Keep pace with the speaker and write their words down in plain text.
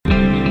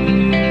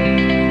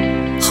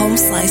Home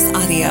Slice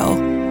Audio.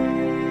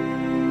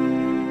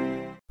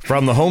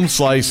 From the Home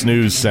Slice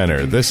News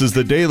Center, this is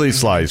the Daily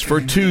Slice for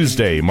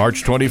Tuesday,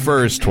 March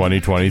 21st,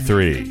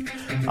 2023.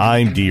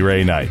 I'm D.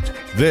 Ray Knight.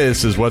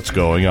 This is what's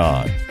going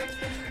on.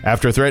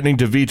 After threatening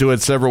to veto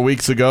it several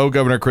weeks ago,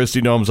 Governor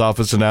Kristi Noem's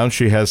office announced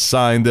she has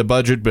signed the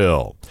budget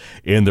bill.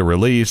 In the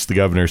release, the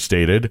governor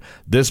stated,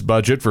 "This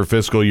budget for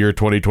fiscal year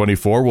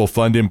 2024 will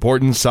fund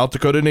important South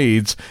Dakota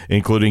needs,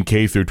 including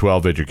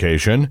K-12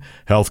 education,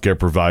 healthcare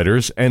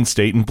providers, and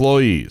state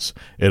employees.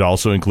 It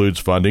also includes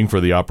funding for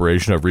the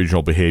operation of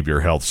regional behavior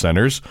health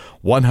centers,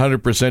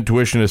 100%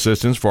 tuition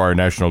assistance for our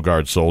National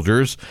Guard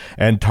soldiers,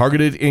 and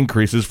targeted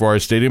increases for our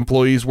state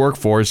employees'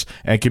 workforce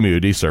and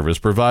community service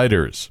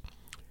providers."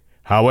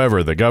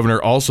 However, the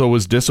governor also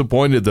was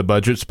disappointed the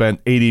budget spent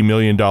 $80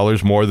 million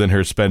more than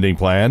her spending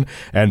plan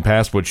and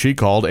passed what she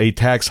called a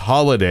tax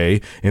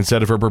holiday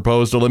instead of her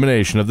proposed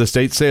elimination of the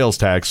state sales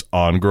tax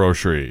on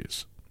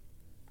groceries.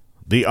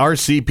 The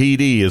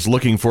RCPD is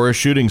looking for a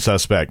shooting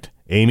suspect.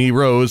 Amy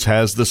Rose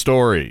has the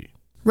story.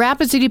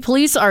 Rapid City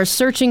Police are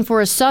searching for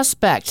a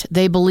suspect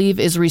they believe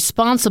is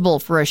responsible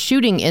for a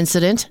shooting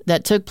incident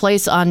that took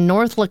place on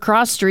North La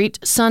Crosse Street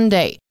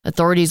Sunday.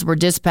 Authorities were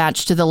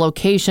dispatched to the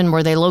location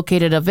where they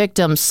located a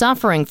victim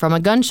suffering from a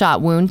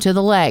gunshot wound to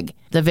the leg.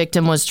 The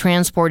victim was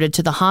transported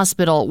to the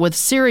hospital with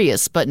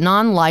serious but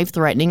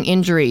non-life-threatening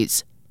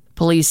injuries.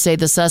 Police say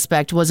the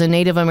suspect was a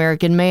Native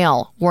American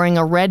male wearing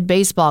a red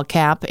baseball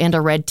cap and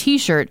a red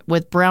T-shirt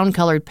with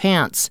brown-colored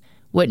pants.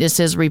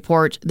 Witnesses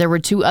report there were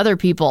two other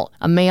people,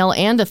 a male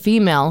and a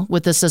female,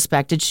 with the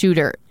suspected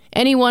shooter.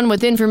 Anyone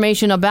with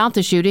information about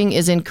the shooting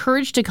is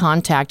encouraged to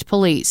contact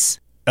police.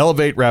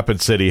 Elevate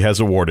Rapid City has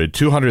awarded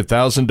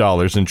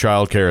 $200,000 in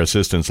child care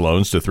assistance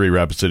loans to 3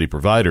 Rapid City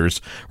providers,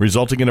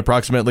 resulting in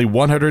approximately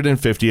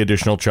 150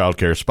 additional child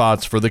care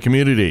spots for the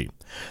community.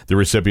 The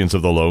recipients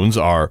of the loans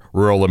are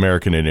Rural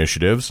American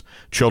Initiatives,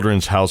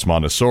 Children's House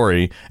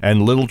Montessori,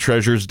 and Little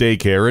Treasures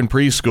Daycare and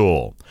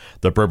Preschool.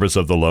 The purpose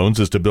of the loans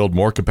is to build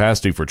more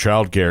capacity for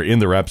child care in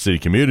the Rapid City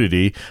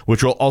community,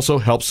 which will also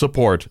help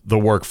support the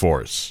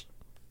workforce.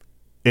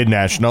 In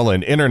national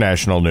and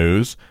international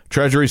news,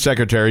 Treasury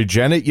Secretary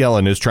Janet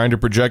Yellen is trying to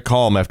project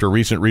calm after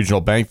recent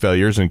regional bank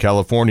failures in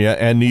California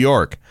and New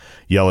York.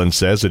 Yellen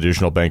says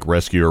additional bank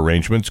rescue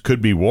arrangements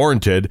could be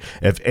warranted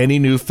if any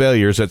new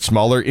failures at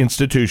smaller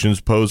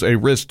institutions pose a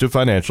risk to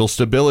financial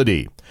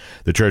stability.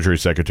 The Treasury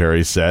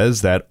Secretary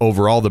says that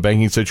overall the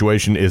banking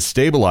situation is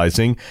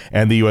stabilizing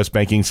and the U.S.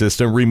 banking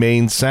system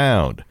remains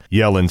sound.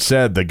 Yellen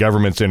said the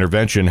government's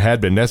intervention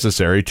had been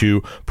necessary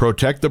to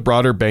protect the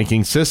broader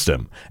banking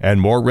system,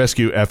 and more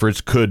rescue efforts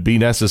could be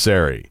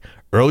necessary.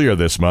 Earlier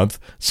this month,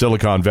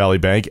 Silicon Valley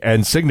Bank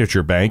and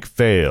Signature Bank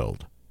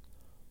failed.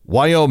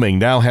 Wyoming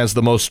now has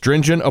the most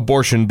stringent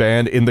abortion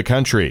ban in the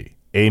country.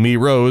 Amy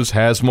Rose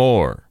has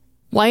more.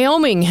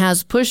 Wyoming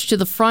has pushed to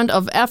the front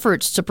of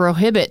efforts to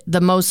prohibit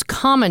the most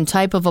common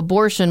type of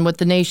abortion with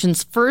the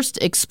nation's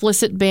first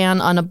explicit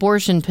ban on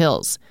abortion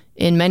pills.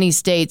 In many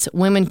states,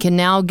 women can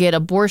now get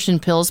abortion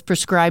pills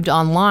prescribed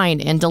online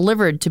and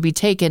delivered to be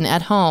taken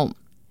at home.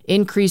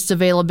 Increased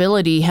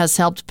availability has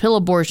helped pill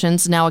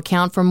abortions now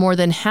account for more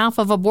than half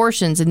of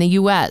abortions in the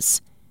U.S.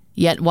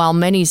 Yet while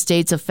many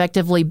states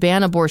effectively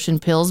ban abortion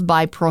pills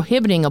by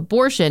prohibiting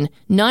abortion,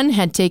 none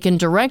had taken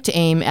direct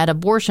aim at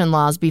abortion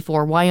laws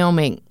before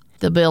Wyoming.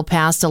 The bill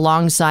passed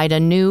alongside a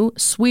new,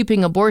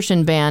 sweeping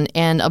abortion ban,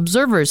 and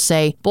observers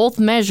say both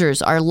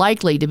measures are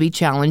likely to be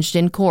challenged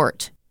in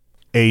court.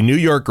 A New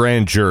York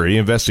grand jury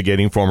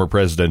investigating former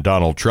President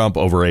Donald Trump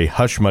over a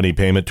hush money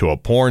payment to a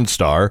porn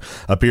star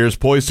appears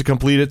poised to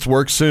complete its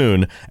work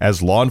soon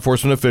as law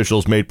enforcement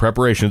officials made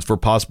preparations for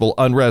possible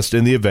unrest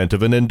in the event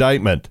of an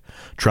indictment.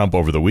 Trump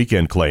over the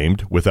weekend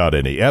claimed, without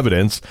any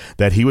evidence,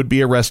 that he would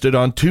be arrested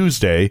on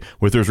Tuesday,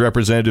 with his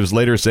representatives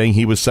later saying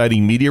he was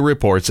citing media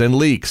reports and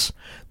leaks.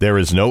 There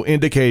is no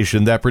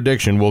indication that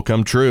prediction will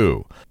come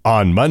true.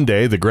 On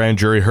Monday, the grand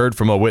jury heard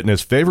from a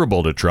witness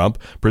favorable to Trump,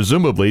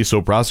 presumably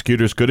so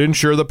prosecutors could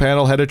ensure the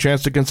panel had a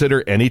chance to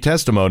consider any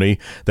testimony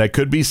that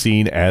could be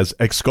seen as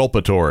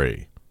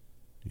exculpatory.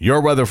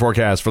 Your weather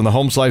forecast from the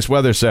Home Slice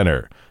Weather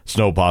Center.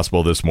 Snow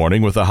possible this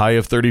morning with a high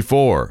of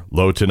 34,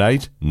 low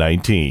tonight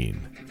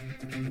 19.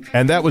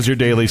 And that was your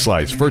Daily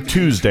Slice for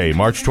Tuesday,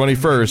 March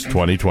 21st,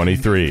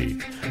 2023.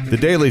 The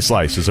Daily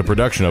Slice is a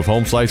production of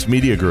Home Slice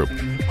Media Group,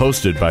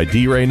 hosted by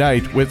D. Ray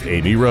Knight with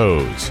Amy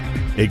Rose.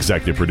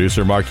 Executive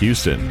producer Mark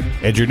Houston,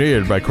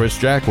 engineered by Chris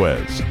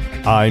Jacquez.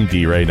 I'm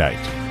D. Ray Knight.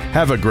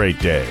 Have a great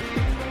day.